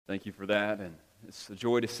Thank you for that, and it's a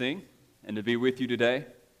joy to sing and to be with you today.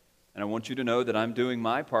 And I want you to know that I'm doing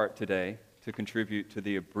my part today to contribute to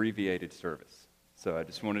the abbreviated service. So I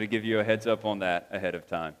just wanted to give you a heads up on that ahead of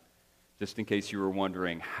time, just in case you were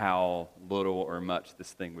wondering how little or much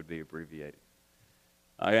this thing would be abbreviated.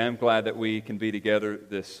 I am glad that we can be together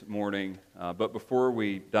this morning, but before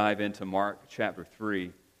we dive into Mark chapter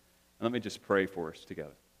 3, let me just pray for us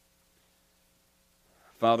together.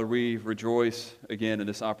 Father, we rejoice again in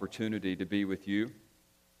this opportunity to be with you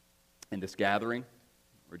in this gathering.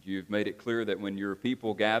 Lord, you've made it clear that when your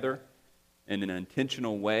people gather in an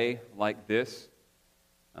intentional way like this,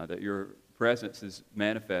 that your presence is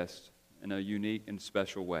manifest in a unique and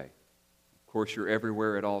special way. Of course, you're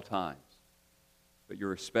everywhere at all times, but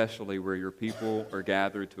you're especially where your people are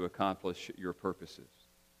gathered to accomplish your purposes.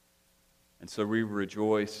 And so we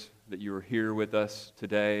rejoice that you are here with us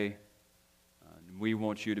today. We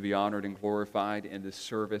want you to be honored and glorified in this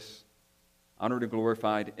service, honored and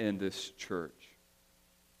glorified in this church,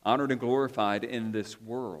 honored and glorified in this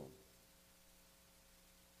world.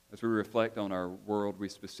 As we reflect on our world, we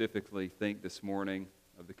specifically think this morning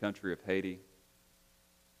of the country of Haiti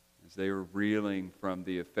as they are reeling from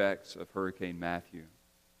the effects of Hurricane Matthew.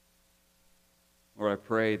 Lord, I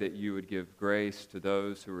pray that you would give grace to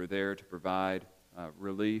those who are there to provide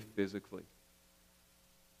relief physically.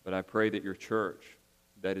 But I pray that your church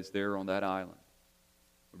that is there on that island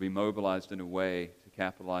will be mobilized in a way to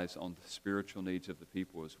capitalize on the spiritual needs of the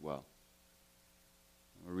people as well.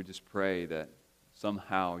 Lord, we just pray that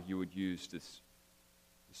somehow you would use this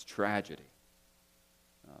tragedy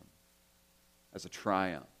as a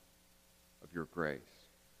triumph of your grace.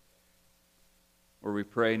 Lord, we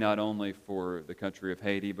pray not only for the country of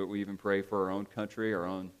Haiti, but we even pray for our own country, our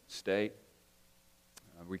own state.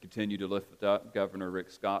 We continue to lift up Governor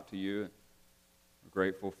Rick Scott to you. We're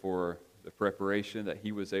grateful for the preparation that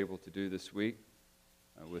he was able to do this week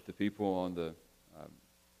with the people on the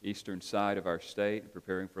eastern side of our state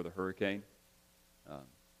preparing for the hurricane.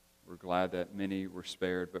 We're glad that many were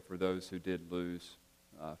spared, but for those who did lose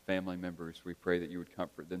family members, we pray that you would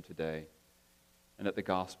comfort them today and that the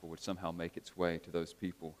gospel would somehow make its way to those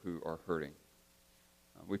people who are hurting.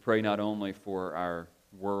 We pray not only for our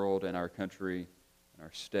world and our country,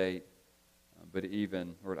 our state, but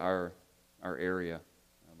even, Lord, our area.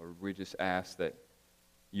 Lord, we just ask that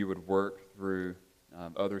you would work through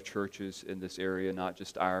other churches in this area, not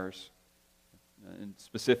just ours. In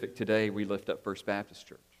specific today, we lift up First Baptist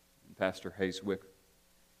Church and Pastor Hayes Wicker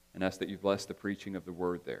and ask that you bless the preaching of the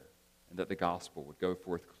word there and that the gospel would go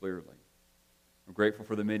forth clearly. We're grateful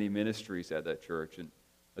for the many ministries at that church and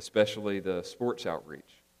especially the sports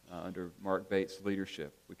outreach under Mark Bates'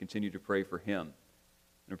 leadership. We continue to pray for him.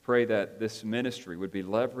 And I pray that this ministry would be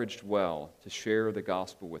leveraged well to share the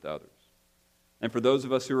gospel with others. And for those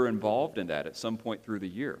of us who are involved in that at some point through the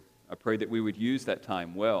year, I pray that we would use that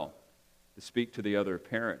time well to speak to the other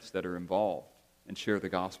parents that are involved and share the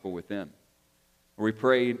gospel with them. We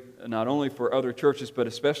pray not only for other churches, but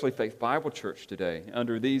especially Faith Bible Church today.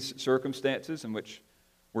 Under these circumstances in which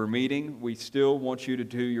we're meeting, we still want you to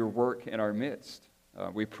do your work in our midst.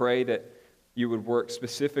 We pray that you would work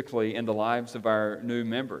specifically in the lives of our new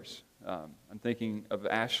members. I'm thinking of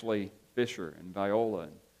Ashley Fisher and Viola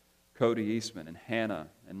and Cody Eastman and Hannah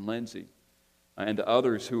and Lindsay and the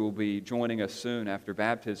others who will be joining us soon after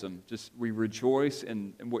baptism. Just we rejoice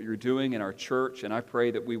in what you're doing in our church, and I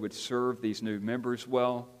pray that we would serve these new members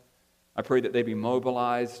well. I pray that they be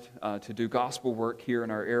mobilized to do gospel work here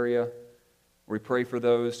in our area. We pray for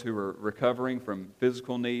those who are recovering from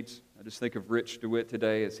physical needs. I just think of Rich DeWitt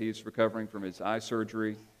today as he's recovering from his eye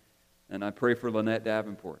surgery. And I pray for Lynette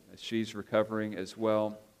Davenport as she's recovering as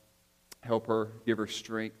well. Help her, give her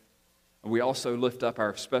strength. And we also lift up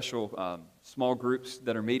our special small groups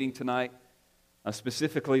that are meeting tonight,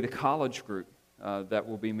 specifically the college group that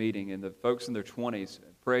will be meeting and the folks in their 20s.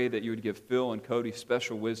 Pray that you would give Phil and Cody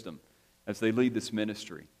special wisdom as they lead this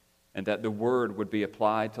ministry and that the word would be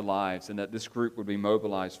applied to lives and that this group would be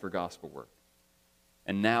mobilized for gospel work.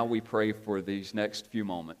 And now we pray for these next few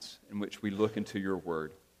moments in which we look into your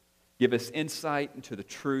word. Give us insight into the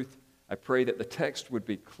truth. I pray that the text would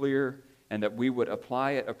be clear and that we would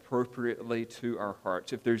apply it appropriately to our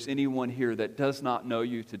hearts. If there's anyone here that does not know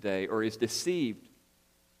you today or is deceived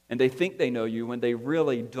and they think they know you when they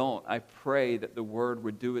really don't, I pray that the word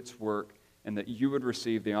would do its work and that you would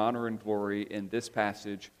receive the honor and glory in this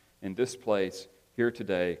passage, in this place, here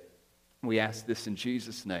today. We ask this in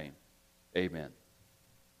Jesus' name. Amen.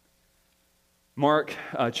 Mark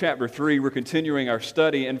chapter 3, we're continuing our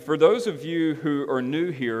study. And for those of you who are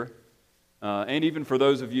new here, and even for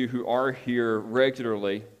those of you who are here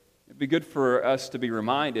regularly, be good for us to be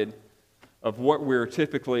reminded of what we're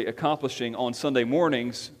typically accomplishing on Sunday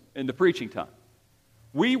mornings in the preaching time.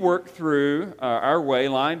 We work through our way,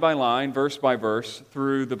 line by line, verse by verse,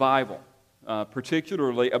 through the Bible,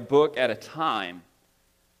 particularly a book at a time.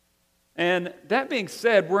 And that being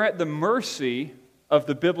said, we're at the mercy of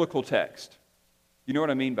the biblical text. You know what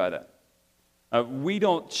I mean by that? We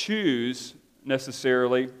don't choose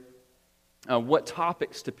necessarily what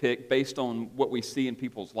topics to pick based on what we see in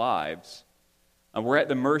people's lives. We're at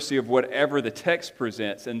the mercy of whatever the text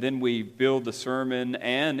presents, and then we build the sermon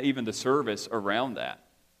and even the service around that.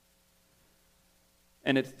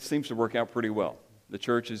 And it seems to work out pretty well. The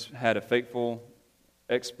church has had a faithful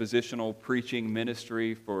expositional preaching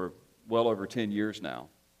ministry for well over 10 years now.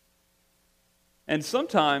 And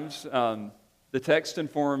sometimes the text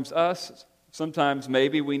informs us. Sometimes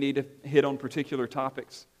maybe we need to hit on particular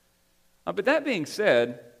topics. But that being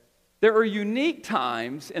said, there are unique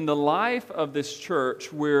times in the life of this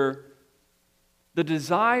church where the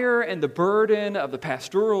desire and the burden of the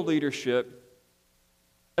pastoral leadership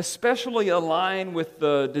especially align with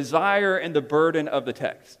the desire and the burden of the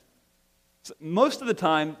text. So most of the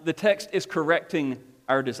time, the text is correcting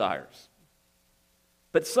our desires.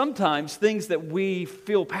 But sometimes things that we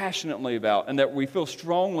feel passionately about and that we feel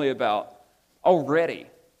strongly about already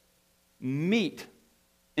meet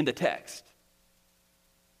in the text.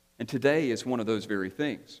 And today is one of those very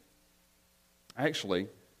things. Actually,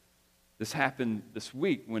 this happened this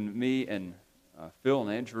week when me and Phil and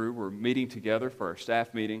Andrew were meeting together for our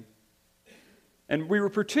staff meeting. And we were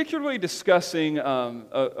particularly discussing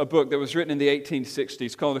a book that was written in the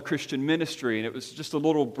 1860s called The Christian Ministry, and it was just a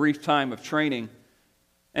little brief time of training.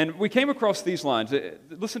 And we came across these lines.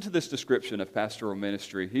 Listen to this description of pastoral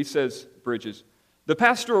ministry. He says, Bridges, "The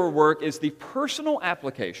pastoral work is the personal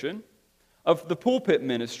application of the pulpit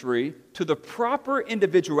ministry to the proper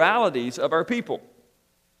individualities of our people,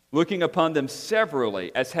 looking upon them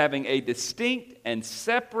severally as having a distinct and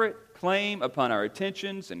separate claim upon our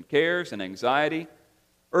attentions and cares and anxiety,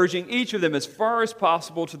 urging each of them as far as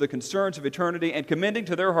possible to the concerns of eternity and commending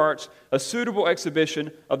to their hearts a suitable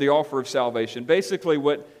exhibition of the offer of salvation." Basically,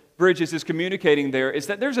 what Bridges is communicating there is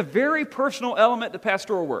that there's a very personal element to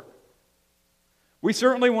pastoral work. We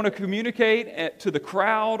certainly want to communicate to the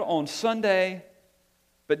crowd on Sunday,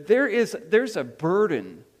 but there's a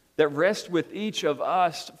burden that rests with each of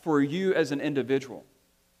us for you as an individual.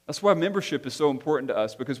 That's why membership is so important to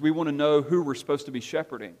us, because we want to know who we're supposed to be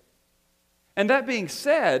shepherding. And that being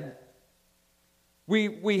said,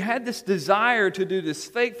 we had this desire to do this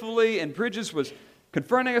faithfully, and Bridges was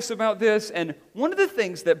confronting us about this. And one of the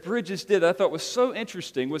things that Bridges did I thought was so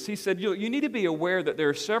interesting was he said, you need to be aware that there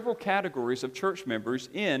are several categories of church members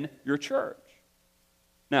in your church.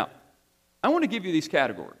 Now, I want to give you these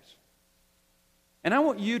categories. And I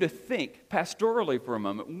want you to think pastorally for a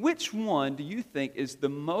moment. Which one do you think is the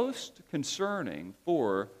most concerning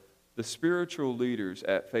for the spiritual leaders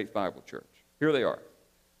at Faith Bible Church? Here they are: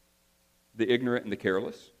 the ignorant and the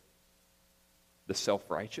careless, the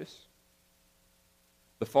self-righteous,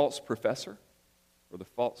 the false professor or the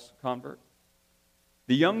false convert,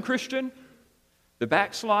 the young Christian, the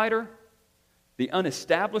backslider, the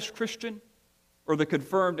unestablished Christian, or the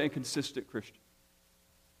confirmed and consistent Christian.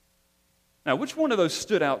 Now, which one of those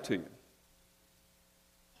stood out to you?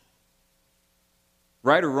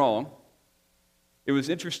 Right or wrong, it was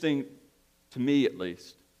interesting, to me at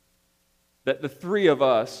least, that the three of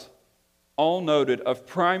us all noted of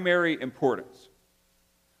primary importance.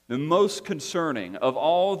 The most concerning of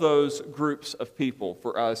all those groups of people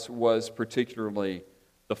for us was particularly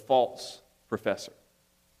the false professor.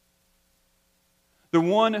 The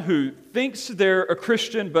one who thinks they're a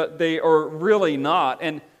Christian, but they are really not.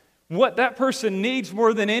 And what that person needs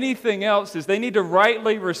more than anything else is they need to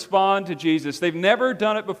rightly respond to Jesus. They've never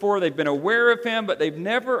done it before. They've been aware of Him, but they've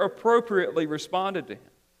never appropriately responded to Him.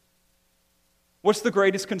 What's the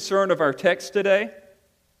greatest concern of our text today?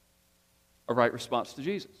 A right response to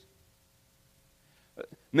Jesus.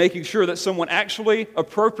 Making sure that someone actually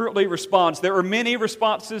appropriately responds. There are many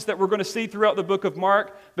responses that we're going to see throughout the book of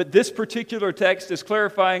Mark, but this particular text is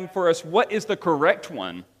clarifying for us what is the correct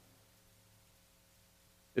one.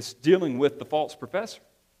 It's dealing with the false professor.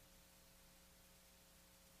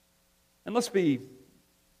 And let's be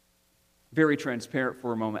very transparent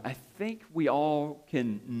for a moment. I think we all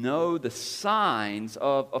can know the signs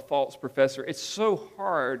of a false professor. It's so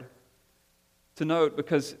hard to note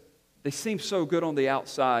because they seem so good on the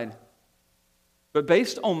outside. But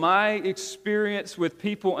based on my experience with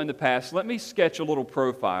people in the past, let me sketch a little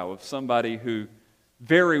profile of somebody who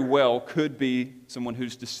very well could be someone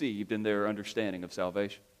who's deceived in their understanding of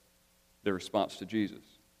salvation, their response to Jesus.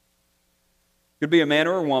 Could be a man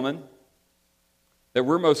or a woman that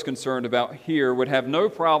we're most concerned about here would have no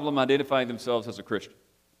problem identifying themselves as a Christian,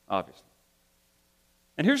 obviously.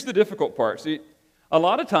 And here's the difficult part. See, a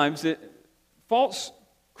lot of times false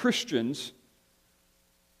Christians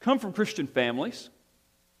come from Christian families.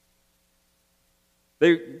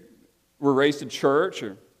 They were raised in church,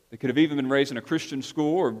 or they could have even been raised in a Christian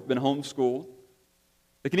school or been homeschooled.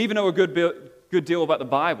 They can even know a good deal about the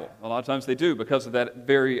Bible. A lot of times they do because of that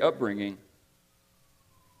very upbringing.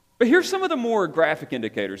 But here's some of the more graphic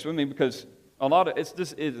indicators. I mean, because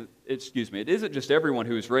it isn't just everyone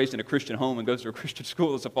who is raised in a Christian home and goes to a Christian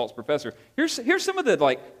school that's a false professor. Here's some of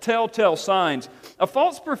the telltale signs. A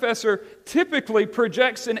false professor typically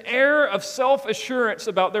projects an air of self-assurance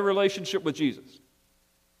about their relationship with Jesus.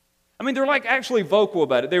 I mean, they're actually vocal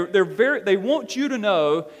about it. They want you to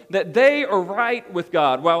know that they are right with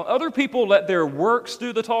God. While other people let their works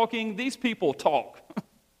do the talking, these people talk.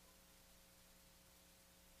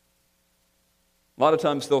 A lot of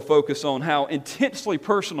times they'll focus on how intensely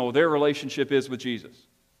personal their relationship is with Jesus.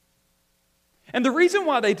 And the reason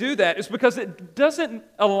why they do that is because it doesn't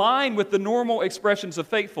align with the normal expressions of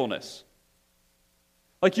faithfulness.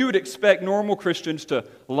 Like you would expect normal Christians to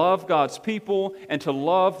love God's people and to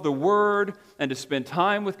love the Word and to spend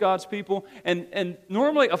time with God's people. And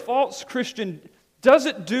normally a false Christian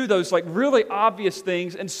doesn't do those really obvious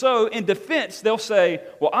things. And so in defense, they'll say,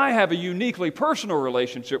 well, I have a uniquely personal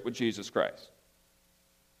relationship with Jesus Christ.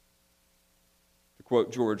 To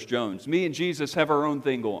quote George Jones, me and Jesus have our own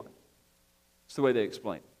thing going. That's the way they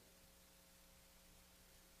explain it.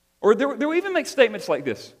 Or they'll even make statements like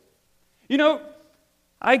this.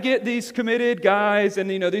 I get these committed guys and,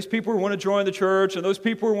 these people who want to join the church and those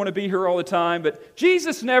people who want to be here all the time, but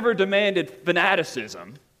Jesus never demanded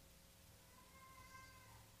fanaticism.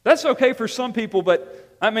 That's okay for some people,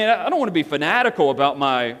 but, I don't want to be fanatical about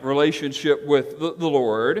my relationship with the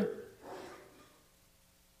Lord.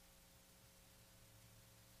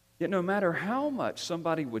 Yet no matter how much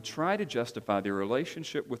somebody would try to justify their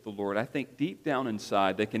relationship with the Lord, I think deep down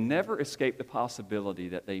inside they can never escape the possibility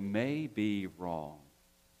that they may be wrong.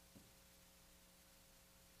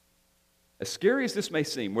 As scary as this may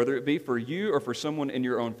seem, whether it be for you or for someone in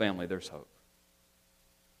your own family, there's hope.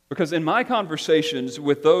 Because in my conversations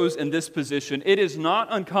with those in this position, it is not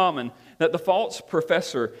uncommon that the false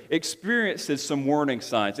professor experiences some warning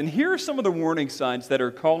signs. And here are some of the warning signs that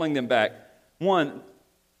are calling them back. One,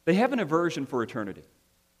 they have an aversion for eternity.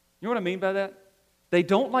 You know what I mean by that? They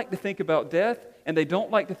don't like to think about death, and they don't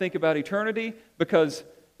like to think about eternity because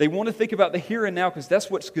they want to think about the here and now because that's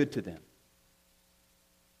what's good to them.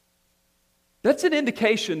 That's an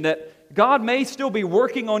indication that God may still be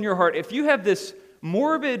working on your heart. If you have this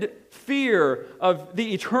morbid fear of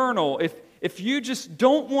the eternal, if you just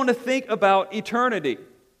don't want to think about eternity,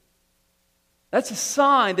 that's a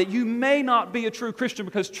sign that you may not be a true Christian,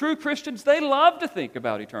 because true Christians, they love to think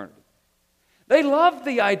about eternity. They love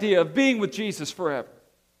the idea of being with Jesus forever.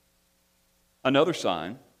 Another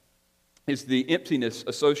sign is the emptiness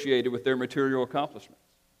associated with their material accomplishments.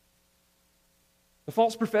 The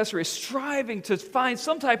false professor is striving to find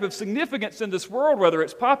some type of significance in this world, whether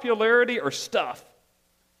it's popularity or stuff.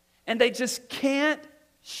 And they just can't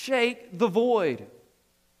shake the void.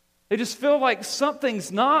 They just feel like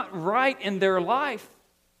something's not right in their life.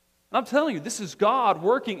 And I'm telling you, this is God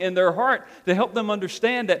working in their heart to help them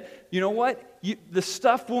understand that, you know what? The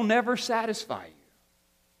stuff will never satisfy you.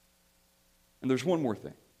 And there's one more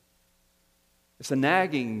thing. It's a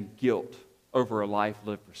nagging guilt over a life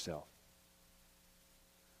lived for self.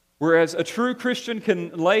 Whereas a true Christian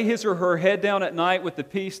can lay his or her head down at night with the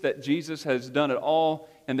peace that Jesus has done it all,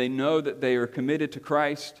 and they know that they are committed to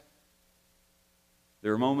Christ,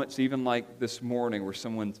 there are moments even like this morning where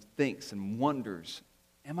someone thinks and wonders,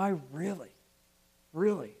 am I really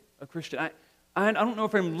a Christian? I don't know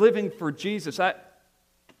if I'm living for Jesus. I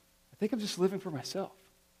think I'm just living for myself.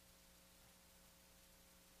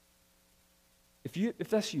 If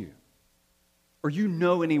that's you, or you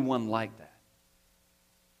know anyone like that,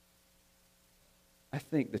 I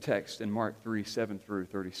think the text in Mark 3, 7 through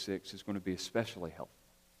 36 is going to be especially helpful.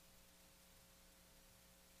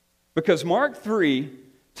 Because Mark 3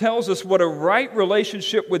 tells us what a right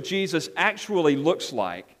relationship with Jesus actually looks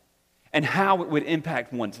like and how it would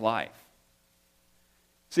impact one's life.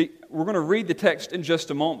 See, we're going to read the text in just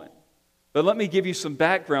a moment, but let me give you some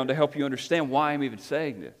background to help you understand why I'm even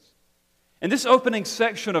saying this. In this opening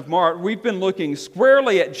section of Mark, we've been looking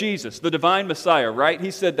squarely at Jesus, the divine Messiah, right? He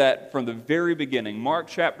said that from the very beginning. Mark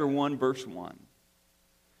chapter 1, verse 1.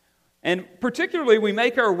 And particularly, we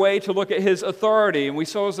make our way to look at his authority, and we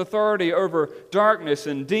saw his authority over darkness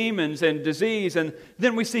and demons and disease, and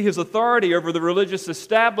then we see his authority over the religious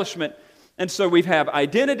establishment. And so we have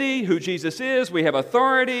identity, who Jesus is, we have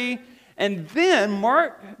authority, and then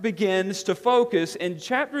Mark begins to focus in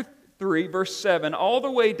chapter 3, verse 7, all the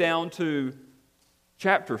way down to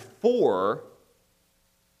chapter 4,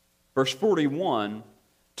 verse 41,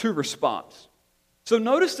 to response. So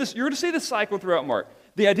notice this, you're going to see the cycle throughout Mark.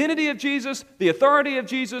 The identity of Jesus, the authority of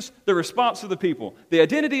Jesus, the response of the people. The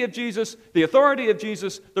identity of Jesus, the authority of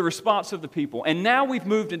Jesus, the response of the people. And now we've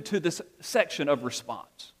moved into this section of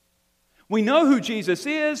response. We know who Jesus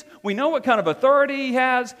is, we know what kind of authority he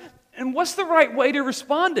has, and what's the right way to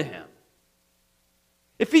respond to him?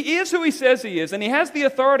 If he is who he says he is, and he has the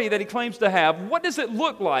authority that he claims to have, what does it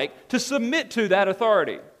look like to submit to that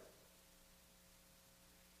authority?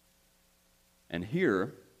 And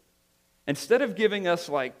here, instead of giving us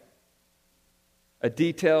like a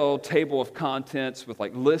detailed table of contents with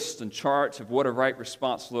like lists and charts of what a right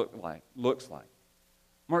response looks like,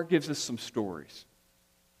 Mark gives us some stories.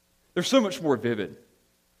 They're so much more vivid.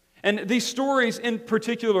 And these stories in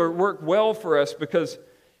particular work well for us because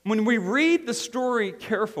when we read the story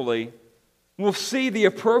carefully, we'll see the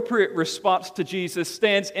appropriate response to Jesus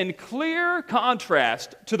stands in clear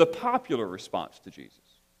contrast to the popular response to Jesus.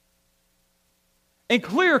 In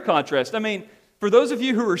clear contrast. I mean, for those of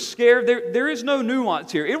you who are scared, there is no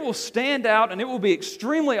nuance here. It will stand out and it will be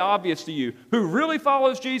extremely obvious to you who really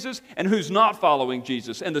follows Jesus and who's not following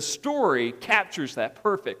Jesus. And the story captures that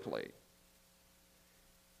perfectly.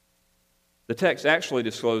 The text actually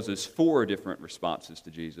discloses 4 different responses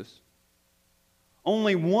to Jesus,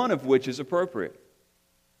 only one of which is appropriate.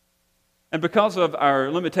 And because of our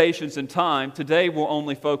limitations in time, today we'll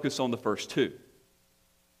only focus on the first 2.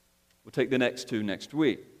 We'll take the next 2 next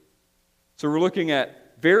week. So we're looking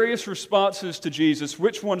at various responses to Jesus,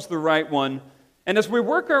 which one's the right one. And as we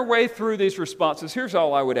work our way through these responses, here's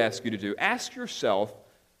all I would ask you to do. Ask yourself,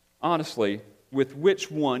 honestly, with which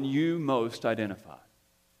one you most identify.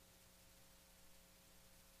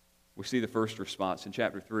 We see the first response in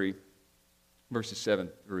chapter 3, verses 7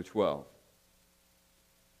 through 12.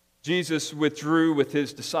 Jesus withdrew with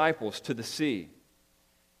his disciples to the sea,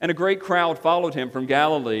 and a great crowd followed him from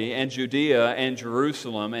Galilee and Judea and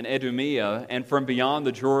Jerusalem and Idumea and from beyond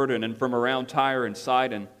the Jordan and from around Tyre and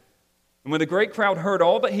Sidon. And when the great crowd heard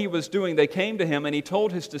all that he was doing, they came to him, and he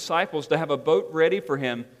told his disciples to have a boat ready for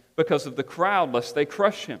him because of the crowd, lest they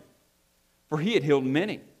crush him. For he had healed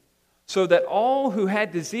many, so that all who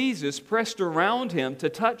had diseases pressed around him to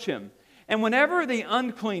touch him. And whenever the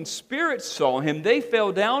unclean spirits saw him, they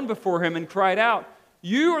fell down before him and cried out,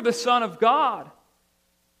 "You are the Son of God."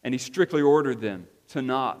 And he strictly ordered them to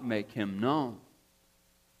not make him known.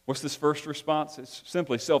 What's this first response? It's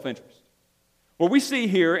simply self-interest. What we see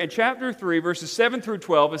here in chapter 3, verses 7 through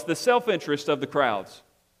 12, is the self-interest of the crowds.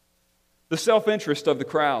 The self-interest of the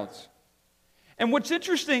crowds. And what's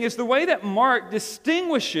interesting is the way that Mark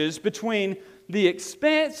distinguishes between the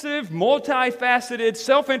expansive, multifaceted,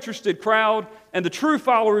 self-interested crowd and the true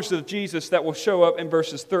followers of Jesus that will show up in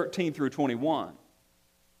verses 13 through 21.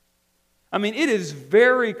 I mean, it is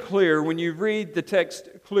very clear when you read the text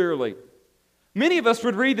clearly. Many of us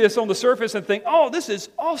would read this on the surface and think, oh, this is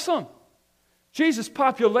awesome. Jesus'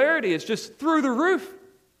 popularity is just through the roof.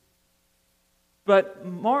 But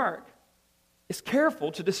Mark is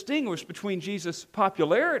careful to distinguish between Jesus'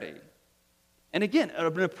 popularity and, again,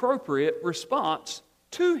 an appropriate response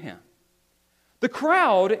to him. The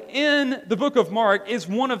crowd in the book of Mark is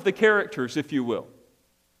one of the characters, if you will.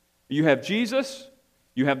 You have Jesus,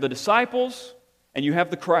 you have the disciples, and you have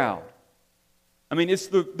the crowd. I mean, it's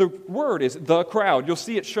the word is the crowd. You'll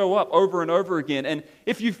see it show up over and over again. And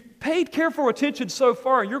if you've paid careful attention so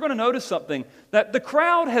far, you're going to notice something, that the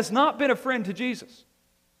crowd has not been a friend to Jesus.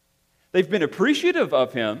 They've been appreciative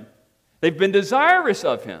of him. They've been desirous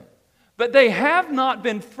of him. But they have not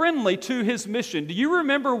been friendly to his mission. Do you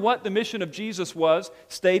remember what the mission of Jesus was,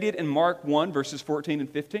 stated in Mark 1, verses 14 and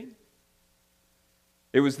 15?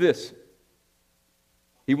 It was this.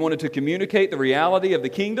 He wanted to communicate the reality of the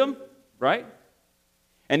kingdom, right?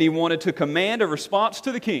 And he wanted to command a response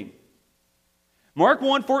to the king. Mark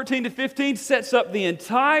 1, 14 to 15 sets up the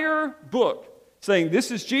entire book, saying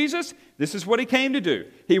this is Jesus, this is what he came to do.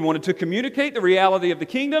 He wanted to communicate the reality of the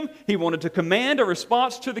kingdom. He wanted to command a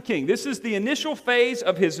response to the king. This is the initial phase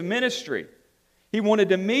of his ministry. He wanted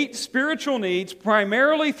to meet spiritual needs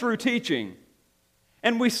primarily through teaching.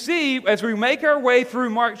 And we see, as we make our way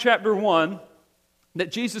through Mark chapter 1,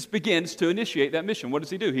 that Jesus begins to initiate that mission. What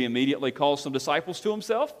does he do? He immediately calls some disciples to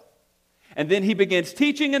himself, and then he begins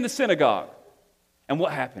teaching in the synagogue. And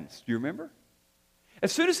what happens? Do you remember?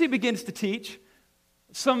 As soon as he begins to teach,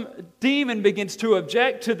 some demon begins to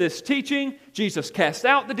object to this teaching. Jesus casts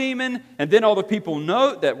out the demon, and then all the people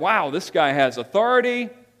note that, wow, this guy has authority.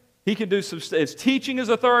 He can do his teaching is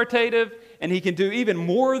authoritative, and he can do even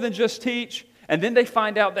more than just teach. And then they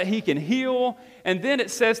find out that he can heal. And then it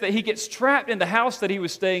says that he gets trapped in the house that he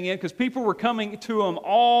was staying in because people were coming to him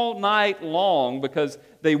all night long because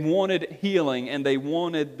they wanted healing and they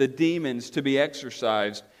wanted the demons to be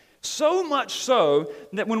exorcised. So much so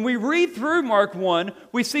that when we read through Mark 1,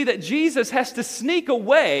 we see that Jesus has to sneak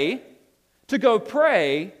away to go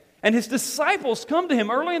pray, and his disciples come to him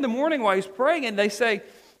early in the morning while he's praying, and they say,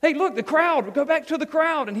 hey, look, the crowd, go back to the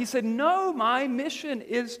crowd. And he said, no, my mission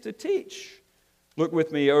is to teach. Look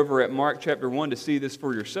with me over at Mark chapter 1 to see this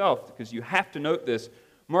for yourself, because you have to note this.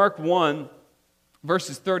 Mark 1,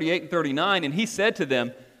 verses 38 and 39, and he said to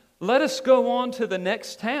them, let us go on to the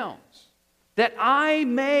next towns, that I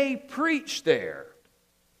may preach there,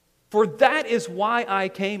 for that is why I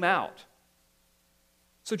came out.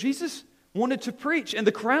 So Jesus wanted to preach, and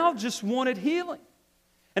the crowd just wanted healing.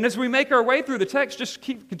 And as we make our way through the text, just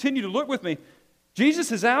continue to look with me.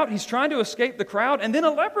 Jesus is out, he's trying to escape the crowd, and then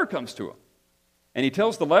a leper comes to him. And he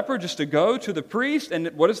tells the leper just to go to the priest, and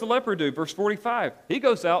what does the leper do? Verse 45, he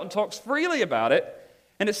goes out and talks freely about it,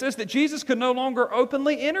 and it says that Jesus could no longer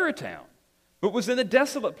openly enter a town, but was in the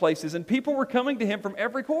desolate places, and people were coming to him from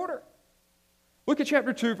every quarter. Look at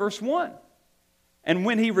chapter 2, verse 1. And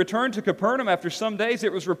when he returned to Capernaum after some days,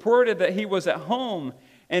 it was reported that he was at home,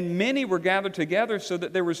 and many were gathered together so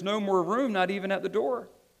that there was no more room, not even at the door.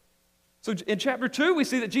 So in chapter 2, we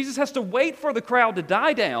see that Jesus has to wait for the crowd to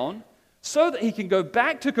die down so that he can go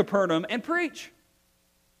back to Capernaum and preach.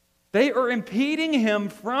 They are impeding him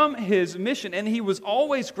from his mission, and he was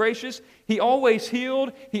always gracious, he always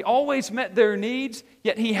healed, he always met their needs,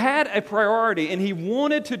 yet he had a priority, and he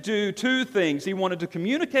wanted to do two things. He wanted to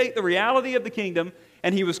communicate the reality of the kingdom,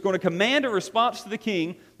 and he was going to command a response to the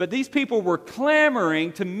king, but these people were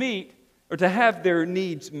clamoring to meet or to have their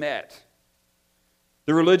needs met.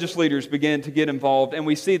 The religious leaders began to get involved, and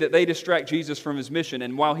we see that they distract Jesus from his mission,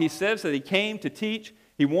 and while he says that he came to teach,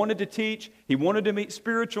 he wanted to teach, he wanted to meet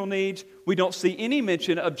spiritual needs, we don't see any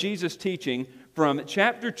mention of Jesus' teaching from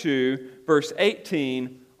chapter 2, verse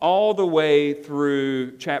 18, all the way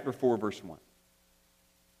through chapter 4, verse 1.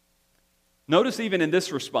 Notice even in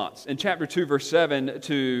this response, in chapter 2, verse 7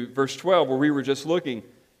 to verse 12, where we were just looking,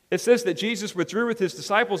 it says that Jesus withdrew with his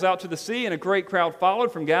disciples out to the sea, and a great crowd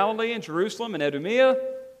followed from Galilee and Jerusalem and Idumea.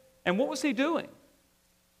 And what was he doing?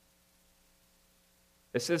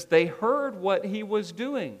 It says they heard what he was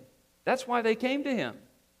doing. That's why they came to him.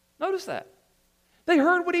 Notice that. They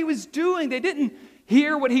heard what he was doing. They didn't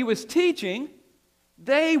hear what he was teaching.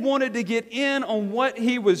 They wanted to get in on what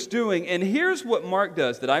he was doing. And here's what Mark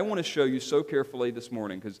does that I want to show you so carefully this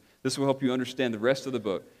morning, because this will help you understand the rest of the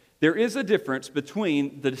book. There is a difference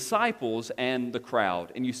between the disciples and the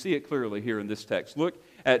crowd, and you see it clearly here in this text. Look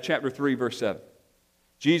at chapter 3, verse 7.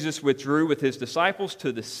 Jesus withdrew with his disciples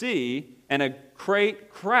to the sea, and a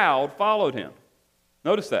great crowd followed him.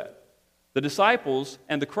 Notice that. The disciples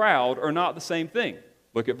and the crowd are not the same thing.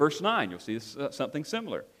 Look at verse 9. You'll see something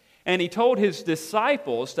similar. And he told his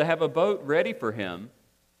disciples to have a boat ready for him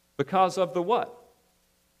because of the what?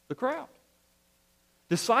 The crowd.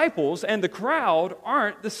 Disciples and the crowd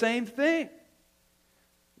aren't the same thing.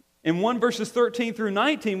 In 1 verses 13 through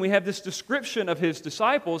 19, we have this description of his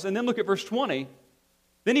disciples, and then look at verse 20.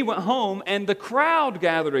 Then he went home, and the crowd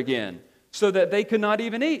gathered again, so that they could not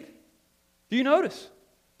even eat. Do you notice?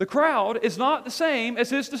 The crowd is not the same as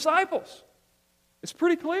his disciples. It's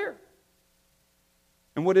pretty clear.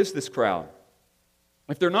 And what is this crowd?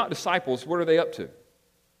 If they're not disciples, what are they up to?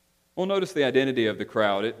 Well, notice the identity of the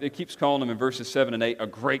crowd. It keeps calling them in verses 7 and 8 a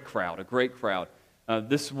great crowd, a great crowd.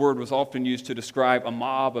 This word was often used to describe a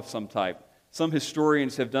mob of some type. Some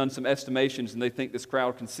historians have done some estimations, and they think this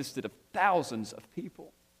crowd consisted of thousands of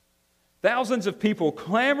people. Thousands of people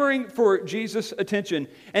clamoring for Jesus' attention.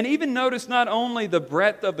 And even notice not only the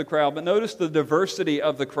breadth of the crowd, but notice the diversity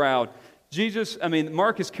of the crowd.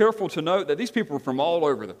 Mark is careful to note that these people are from all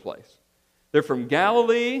over the place. They're from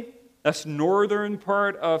Galilee, that's northern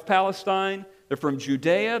part of Palestine. They're from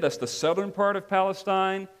Judea, that's the southern part of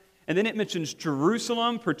Palestine. And then it mentions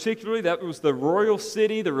Jerusalem, particularly. That was the royal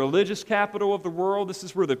city, the religious capital of the world. This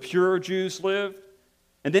is where the pure Jews lived.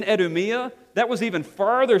 And then Idumea, that was even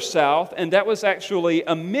farther south, and that was actually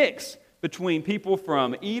a mix between people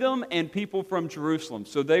from Edom and people from Jerusalem.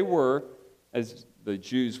 So they were, as the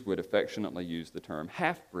Jews would affectionately use the term,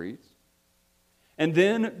 half-breeds. And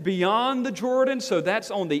then beyond the Jordan, so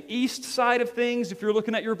that's on the east side of things, if you're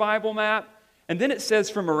looking at your Bible map, And then it says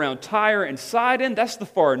from around Tyre and Sidon, that's the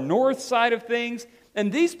far north side of things. And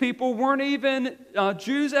these people weren't even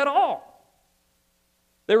Jews at all.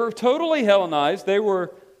 They were totally Hellenized. They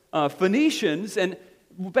were Phoenicians. And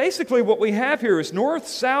basically what we have here is north,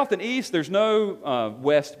 south, and east. There's no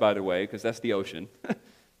west, by the way, because that's the ocean.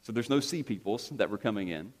 So there's no sea peoples that were coming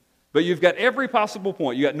in. But you've got every possible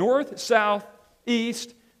point. You got north, south,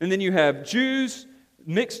 east, and then you have Jews,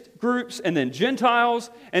 mixed groups, and then Gentiles.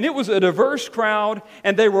 And it was a diverse crowd,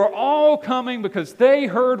 and they were all coming because they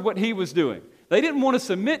heard what he was doing. They didn't want to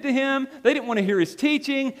submit to him. They didn't want to hear his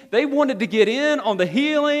teaching. They wanted to get in on the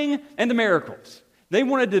healing and the miracles. They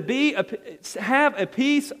wanted to have a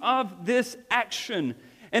piece of this action.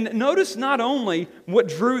 And notice not only what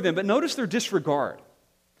drew them, but notice their disregard.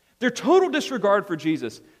 Their total disregard for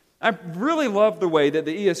Jesus. I really love the way that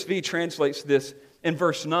the ESV translates this in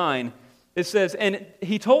verse 9. It says, and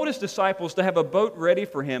he told his disciples to have a boat ready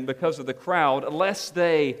for him because of the crowd, lest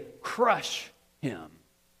they crush him.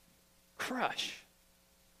 Crush.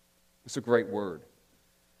 It's a great word.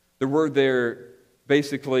 The word there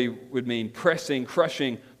basically would mean pressing,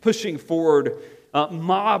 crushing, pushing forward,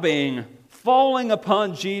 mobbing, falling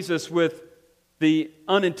upon Jesus with the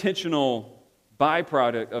unintentional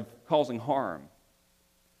byproduct of causing harm.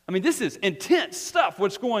 I mean, this is intense stuff,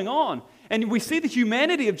 what's going on. And we see the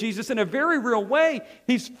humanity of Jesus in a very real way.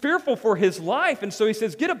 He's fearful for his life, and so he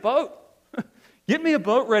says, get a boat. Get me a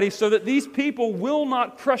boat ready so that these people will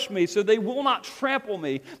not crush me, so they will not trample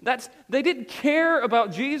me. They didn't care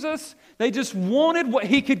about Jesus. They just wanted what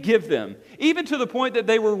he could give them, even to the point that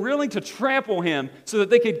they were willing to trample him so that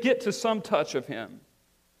they could get to some touch of him.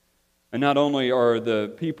 And not only are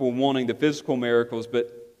the people wanting the physical miracles,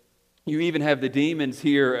 but you even have the demons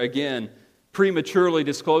here again prematurely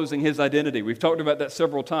disclosing his identity. We've talked about that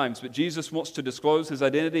several times, but Jesus wants to disclose his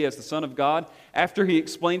identity as the Son of God after he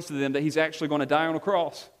explains to them that he's actually going to die on a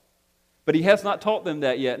cross. But he has not taught them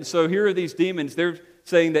that yet. And so here are these demons. They're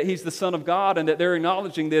saying that he's the Son of God and that they're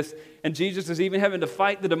acknowledging this. And Jesus is even having to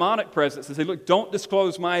fight the demonic presence and say, look, don't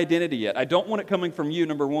disclose my identity yet. I don't want it coming from you,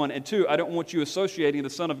 number one. And two, I don't want you associating the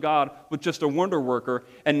Son of God with just a wonder worker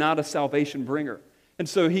and not a salvation bringer. And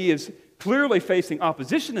so he is clearly facing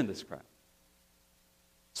opposition in this crowd.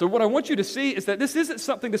 So what I want you to see is that this isn't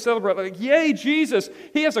something to celebrate, like, yay, Jesus,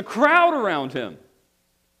 he has a crowd around him.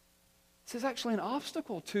 This is actually an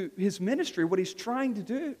obstacle to his ministry, what he's trying to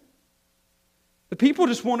do. The people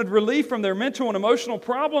just wanted relief from their mental and emotional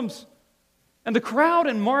problems. And the crowd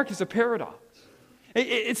in Mark is a paradox.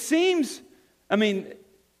 It seems,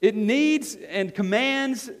 it needs and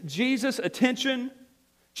commands Jesus' attention.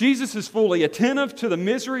 Jesus is fully attentive to the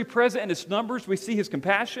misery present in its numbers. We see his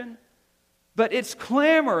compassion. But its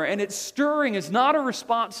clamor and its stirring is not a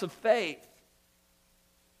response of faith.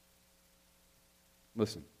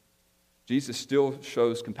 Listen, Jesus still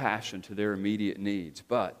shows compassion to their immediate needs,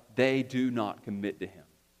 but they do not commit to him.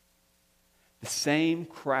 The same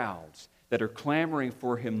crowds that are clamoring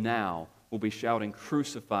for him now will be shouting,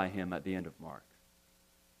 crucify him at the end of Mark.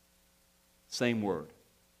 Same word,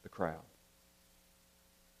 the crowd.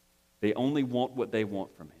 They only want what they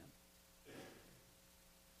want from him.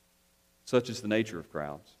 Such is the nature of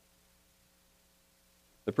crowds.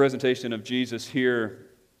 The presentation of Jesus here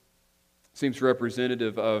seems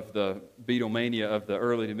representative of the Beatlemania of the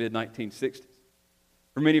early to mid-1960s.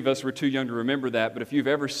 For many of us, we're too young to remember that, but if you've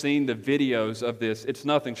ever seen the videos of this, it's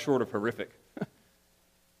nothing short of horrific. And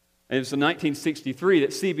it was in 1963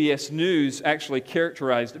 that CBS News actually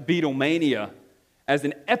characterized Beatlemania as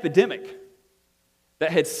an epidemic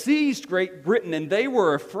that had seized Great Britain, and they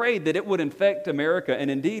were afraid that it would infect America, and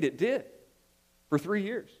indeed it did. For 3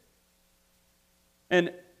 years.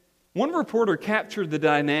 And one reporter captured the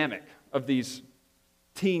dynamic of these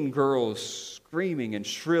teen girls screaming and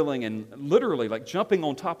shrilling and literally like jumping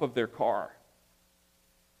on top of their car.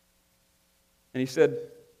 And he said,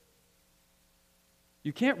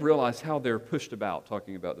 you can't realize how they're pushed about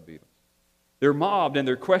talking about the Beatles. They're mobbed and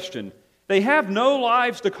they're questioned. They have no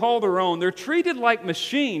lives to call their own. They're treated like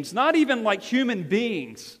machines, not even like human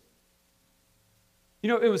beings. You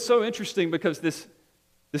know, it was so interesting because this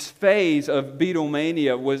phase of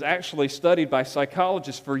Beatlemania was actually studied by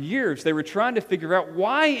psychologists for years. They were trying to figure out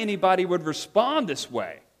why anybody would respond this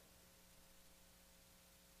way.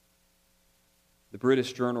 The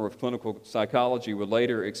British Journal of Clinical Psychology would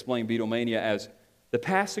later explain Beatlemania as the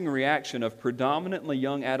passing reaction of predominantly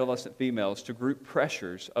young adolescent females to group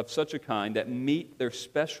pressures of such a kind that meet their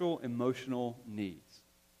special emotional needs.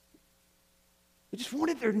 They just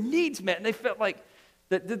wanted their needs met, and they felt like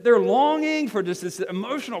That they're longing for just this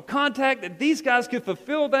emotional contact, that these guys could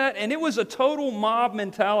fulfill that, and it was a total mob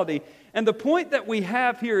mentality. And the point that we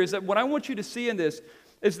have here is that what I want you to see in this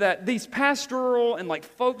is that these pastoral and like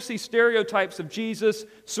folksy stereotypes of Jesus,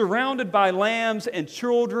 surrounded by lambs and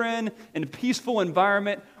children in a peaceful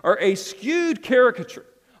environment, are a skewed caricature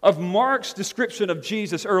of Mark's description of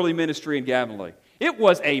Jesus' early ministry in Galilee. It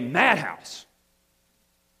was a madhouse.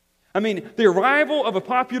 I mean, the arrival of a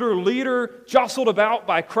popular leader jostled about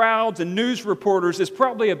by crowds and news reporters is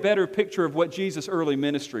probably a better picture of what Jesus' early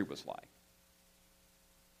ministry was like.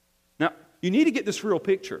 Now, you need to get this real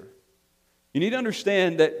picture. You need to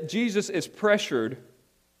understand that Jesus is pressured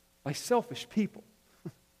by selfish people.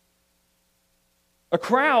 A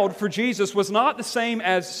crowd for Jesus was not the same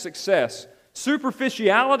as success.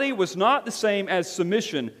 Superficiality was not the same as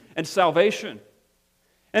submission and salvation.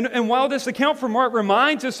 And while this account from Mark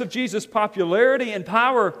reminds us of Jesus' popularity and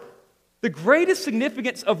power, the greatest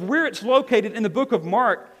significance of where it's located in the book of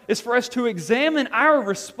Mark is for us to examine our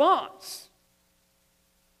response.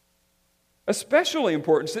 Especially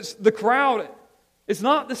important since the crowd is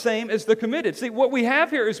not the same as the committed. See, what we have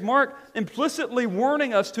here is Mark implicitly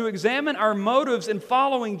warning us to examine our motives in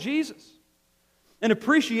following Jesus. An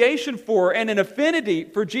appreciation for and an affinity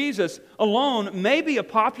for Jesus alone may be a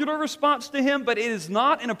popular response to Him, but it is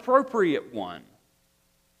not an appropriate one.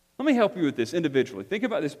 Let me help you with this individually. Think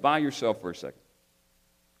about this by yourself for a second.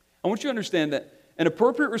 I want you to understand that an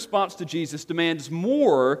appropriate response to Jesus demands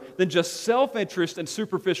more than just self-interest and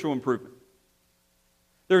superficial improvement.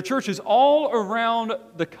 There are churches all around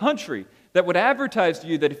the country that would advertise to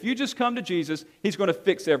you that if you just come to Jesus, He's going to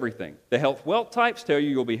fix everything. The health wealth types tell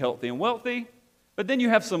you you'll be healthy and wealthy. But then you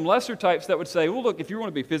have some lesser types that would say, well, look, if you want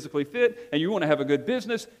to be physically fit and you want to have a good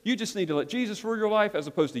business, you just need to let Jesus rule your life as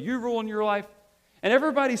opposed to you ruling your life. And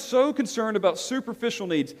everybody's so concerned about superficial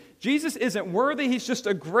needs. Jesus isn't worthy. He's just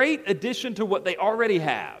a great addition to what they already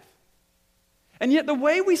have. And yet the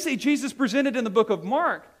way we see Jesus presented in the book of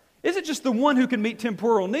Mark isn't just the one who can meet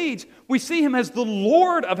temporal needs. We see Him as the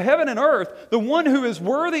Lord of heaven and earth, the one who is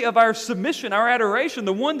worthy of our submission, our adoration,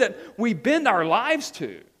 the one that we bend our lives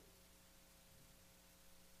to.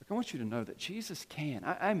 I want you to know that Jesus can.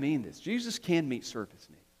 I mean this. Jesus can meet surface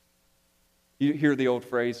needs. You hear the old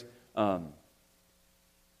phrase,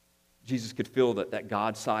 Jesus could fill that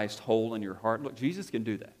God-sized hole in your heart. Look, Jesus can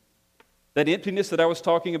do that. That emptiness that I was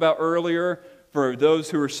talking about earlier, for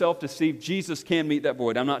those who are self-deceived, Jesus can meet that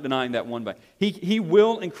void. I'm not denying that one bit. He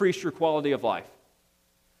will increase your quality of life.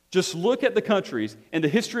 Just look at the countries in the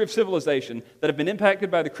history of civilization that have been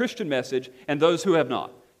impacted by the Christian message and those who have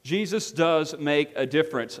not. Jesus does make a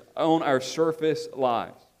difference on our surface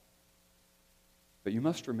lives. But you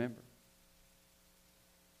must remember,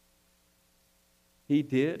 He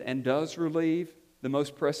did and does relieve the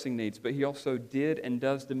most pressing needs, but He also did and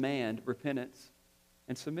does demand repentance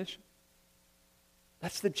and submission.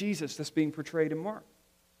 That's the Jesus that's being portrayed in Mark.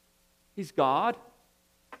 He's God,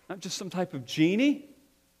 not just some type of genie.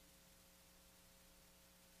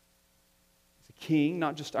 He's a king,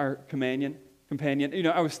 not just our companion. You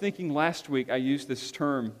know, I was thinking last week, I used this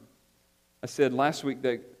term. I said last week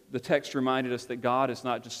that the text reminded us that God is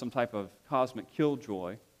not just some type of cosmic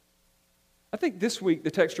killjoy. I think this week the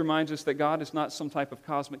text reminds us that God is not some type of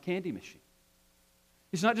cosmic candy machine.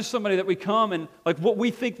 He's not just somebody that we come and like what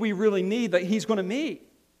we think we really need that He's going to meet.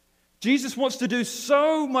 Jesus wants to do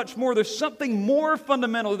so much more. There's something more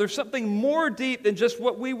fundamental. There's something more deep than just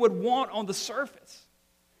what we would want on the surface.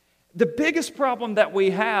 The biggest problem that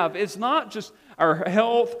we have is not just our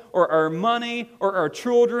health or our money or our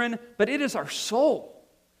children, but it is our soul.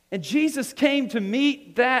 And Jesus came to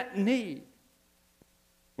meet that need.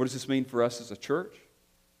 What does this mean for us as a church?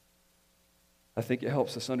 I think it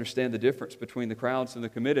helps us understand the difference between the crowds and the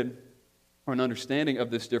committed. Or an understanding of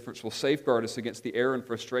this difference will safeguard us against the error and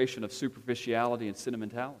frustration of superficiality and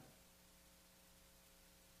sentimentality.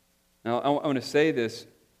 Now, I want to say this.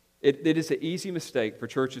 It is an easy mistake for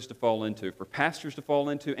churches to fall into, for pastors to fall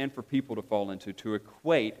into, and for people to fall into, to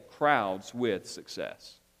equate crowds with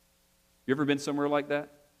success. You ever been somewhere like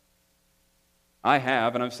that? I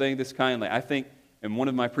have, and I'm saying this kindly. I think in one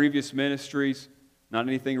of my previous ministries, not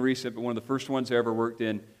anything recent, but one of the first ones I ever worked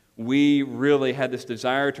in, we really had this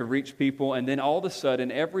desire to reach people, and then all of a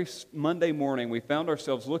sudden, every Monday morning, we found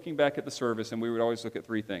ourselves looking back at the service, and we would always look at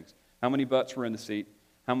three things. How many butts were in the seat?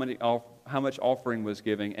 How much offering was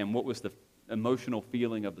giving, and what was the emotional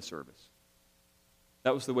feeling of the service.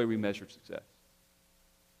 That was the way we measured success.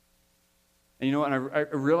 And you know what? I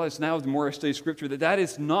realize now, the more I study Scripture, that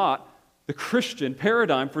is not the Christian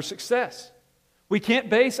paradigm for success. We can't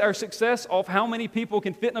base our success off how many people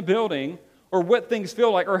can fit in a building or what things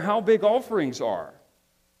feel like or how big offerings are.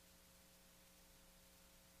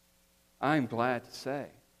 I am glad to say,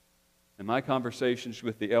 in my conversations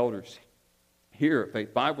with the elders here at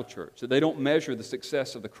Faith Bible Church, that they don't measure the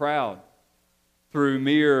success of the crowd through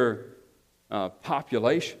mere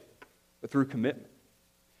population, but through commitment.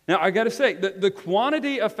 Now, I got to say, the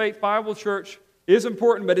quantity of Faith Bible Church is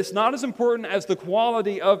important, but it's not as important as the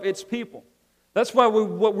quality of its people. That's why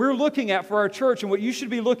what we're looking at for our church, and what you should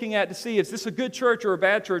be looking at to see, is this a good church or a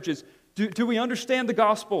bad church, is do we understand the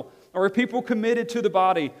gospel? Or are people committed to the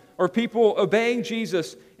body? Are people obeying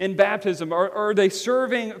Jesus in baptism? Or are they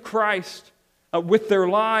serving Christ with their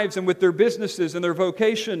lives and with their businesses and their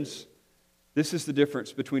vocations? This is the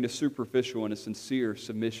difference between a superficial and a sincere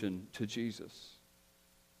submission to Jesus.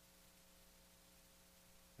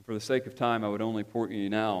 And for the sake of time, I would only point you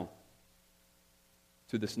now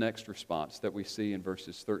to this next response that we see in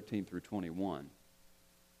verses 13 through 21.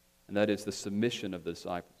 And that is the submission of the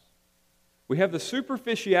disciples. We have the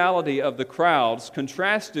superficiality of the crowds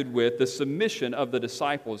contrasted with the submission of the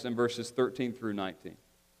disciples in verses 13 through 19.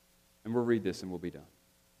 And we'll read this and we'll be done.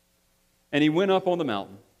 And he went up on the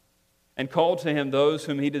mountain and called to him those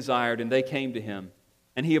whom he desired, and they came to him.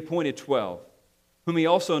 And he appointed 12, whom he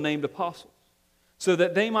also named apostles, so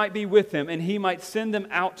that they might be with him, and he might send them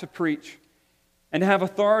out to preach and have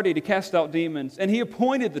authority to cast out demons. And he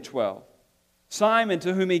appointed the 12, Simon,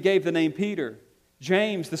 to whom he gave the name Peter,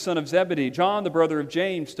 James, the son of Zebedee, John, the brother of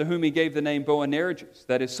James, to whom he gave the name Boanerges,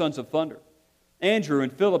 that is, sons of thunder, Andrew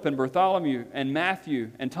and Philip and Bartholomew and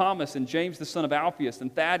Matthew and Thomas and James, the son of Alphaeus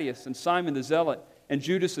and Thaddeus and Simon the Zealot and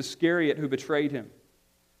Judas Iscariot, who betrayed him.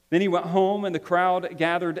 Then he went home, and the crowd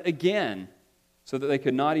gathered again, so that they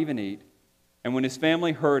could not even eat. And when his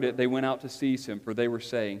family heard it, they went out to seize him, for they were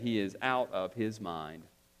saying, he is out of his mind.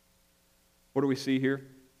 What do we see here?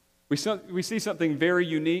 We see something very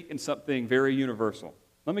unique and something very universal.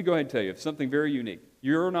 Let me go ahead and tell you something very unique.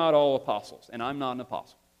 You're not all apostles, and I'm not an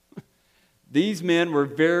apostle. These men were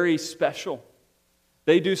very special.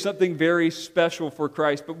 They do something very special for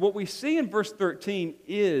Christ. But what we see in verse 13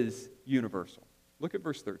 is universal. Look at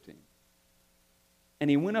verse 13. And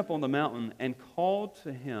he went up on the mountain and called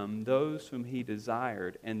to him those whom he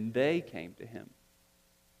desired, and they came to him.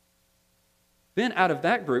 Then out of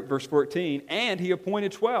that group, verse 14, and he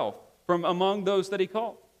appointed 12 from among those that he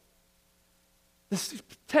called. This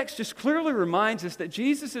text just clearly reminds us that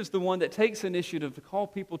Jesus is the one that takes initiative to call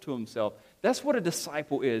people to himself. That's what a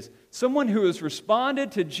disciple is. Someone who has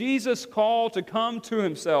responded to Jesus' call to come to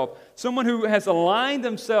himself. Someone who has aligned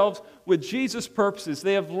themselves with Jesus' purposes.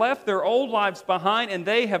 They have left their old lives behind and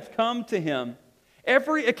they have come to him.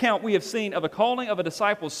 Every account we have seen of a calling of a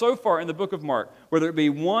disciple so far in the book of Mark, whether it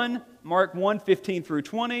be Mark 1, 15 through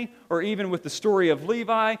 20, or even with the story of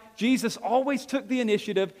Levi, Jesus always took the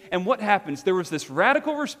initiative, and what happens? There was this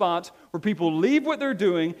radical response where people leave what they're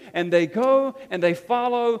doing, and they go and they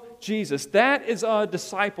follow Jesus. That is a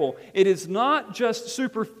disciple. It is not just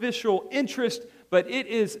superficial interest, but it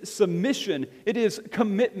is submission. It is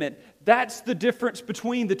commitment. That's the difference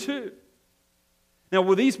between the two. Now,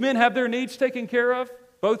 will these men have their needs taken care of,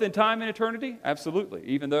 both in time and eternity? Absolutely,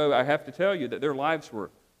 even though I have to tell you that their lives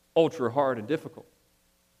were ultra hard and difficult.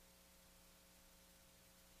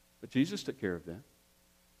 But Jesus took care of them.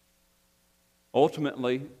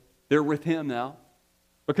 Ultimately, they're with him now.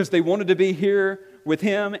 Because they wanted to be here with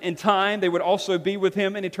him in time, they would also be with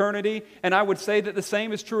him in eternity. And I would say that the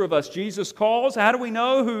same is true of us. Jesus calls. How do we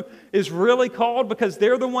know who is really called? Because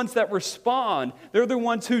they're the ones that respond. They're the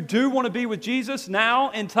ones who do want to be with Jesus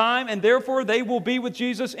now in time, and therefore they will be with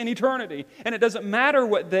Jesus in eternity. And it doesn't matter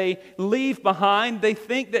what they leave behind. They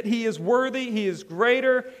think that he is worthy, he is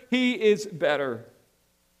greater, he is better.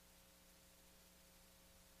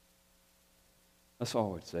 That's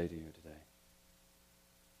all I would say to you today.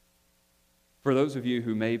 For those of you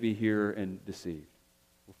who may be here and deceived,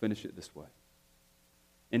 we'll finish it this way.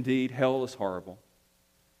 Indeed, hell is horrible.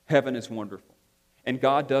 Heaven is wonderful. And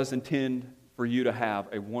God does intend for you to have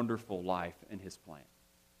a wonderful life in his plan.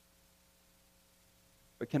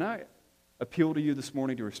 But can I appeal to you this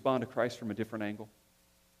morning to respond to Christ from a different angle?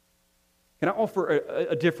 Can I offer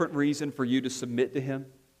a different reason for you to submit to him?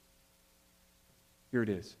 Here it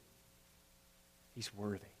is. He's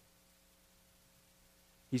worthy.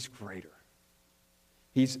 He's greater.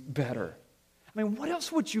 He's better. I mean, what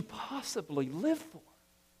else would you possibly live for?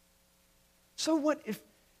 So what if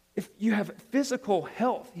you have physical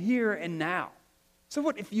health here and now? So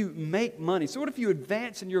what if you make money? So what if you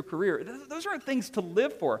advance in your career? Those aren't things to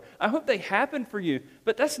live for. I hope they happen for you,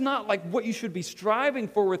 but that's not like what you should be striving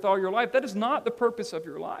for with all your life. That is not the purpose of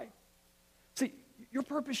your life. See, your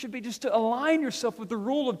purpose should be just to align yourself with the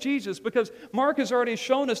rule of Jesus, because Mark has already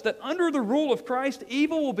shown us that under the rule of Christ,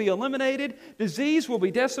 evil will be eliminated, disease will be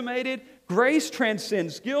decimated, grace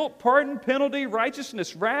transcends guilt, pardon, penalty,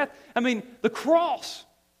 righteousness, wrath. I mean, the cross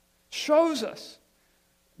shows us,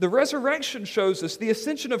 the resurrection shows us, the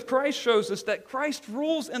ascension of Christ shows us that Christ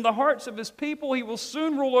rules in the hearts of His people. He will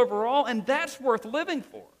soon rule over all, and that's worth living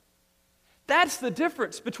for. That's the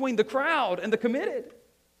difference between the crowd and the committed.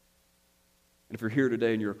 And if you're here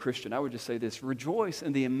today and you're a Christian, I would just say this: rejoice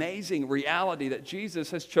in the amazing reality that Jesus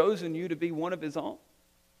has chosen you to be one of His own.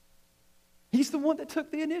 He's the one that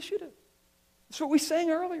took the initiative. That's what we sang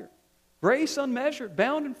earlier. Grace unmeasured,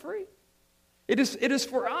 bound and free. It is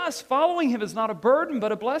for us. Following Him is not a burden,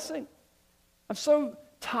 but a blessing. I'm so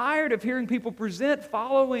tired of hearing people present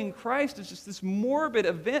following Christ as just this morbid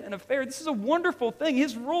event and affair. This is a wonderful thing.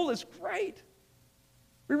 His rule is great.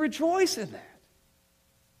 We rejoice in that.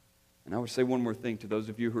 And I would say one more thing to those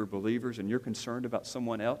of you who are believers and you're concerned about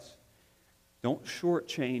someone else. Don't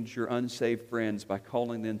shortchange your unsaved friends by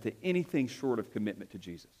calling them to anything short of commitment to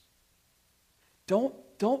Jesus.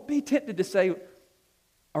 Don't be tempted to say,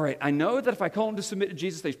 all right, I know that if I call him to submit to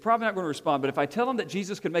Jesus, he's probably not going to respond, but if I tell him that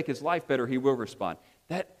Jesus can make his life better, he will respond.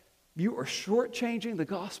 That you are shortchanging the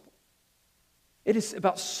gospel. It is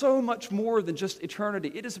about so much more than just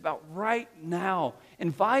eternity. It is about right now.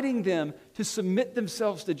 Inviting them to submit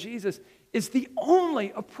themselves to Jesus is the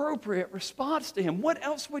only appropriate response to Him. What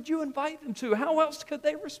else would you invite them to? How else could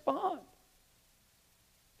they respond?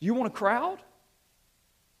 Do you want a crowd?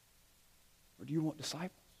 Or do you want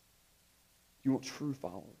disciples? Do you want true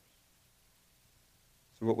followers?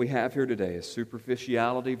 So what we have here today is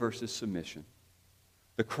superficiality versus submission.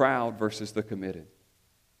 The crowd versus the committed.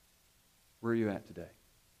 Where are you at today?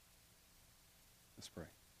 Let's pray.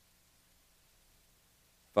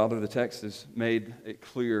 Father, the text has made it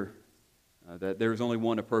clear that there is only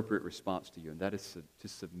one appropriate response to you, and that is to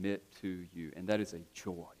submit to you, and that is a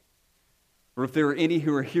joy. Or if there are any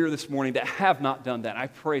who are here this morning that have not done that, I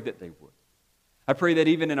pray that they would. I pray that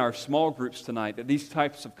even in our small groups tonight, that these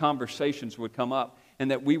types of conversations would come up, and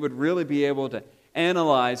that we would really be able to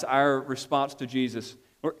analyze our response to Jesus.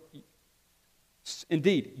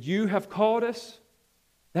 Indeed, you have called us.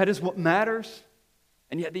 That is what matters.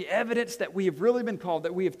 And yet the evidence that we have really been called,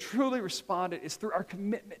 that we have truly responded, is through our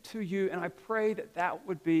commitment to you. And I pray that that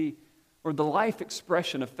would be, or the life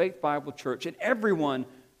expression of Faith Bible Church, and everyone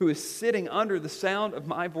who is sitting under the sound of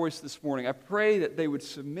my voice this morning. I pray that they would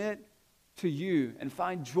submit to you and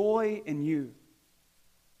find joy in you.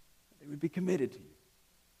 They would be committed to you,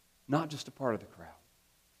 not just a part of the crowd.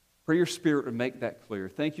 Pray your Spirit would make that clear.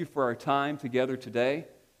 Thank you for our time together today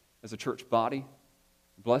as a church body.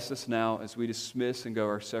 Bless us now as we dismiss and go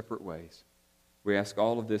our separate ways. We ask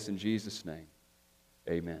all of this in Jesus' name.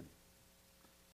 Amen.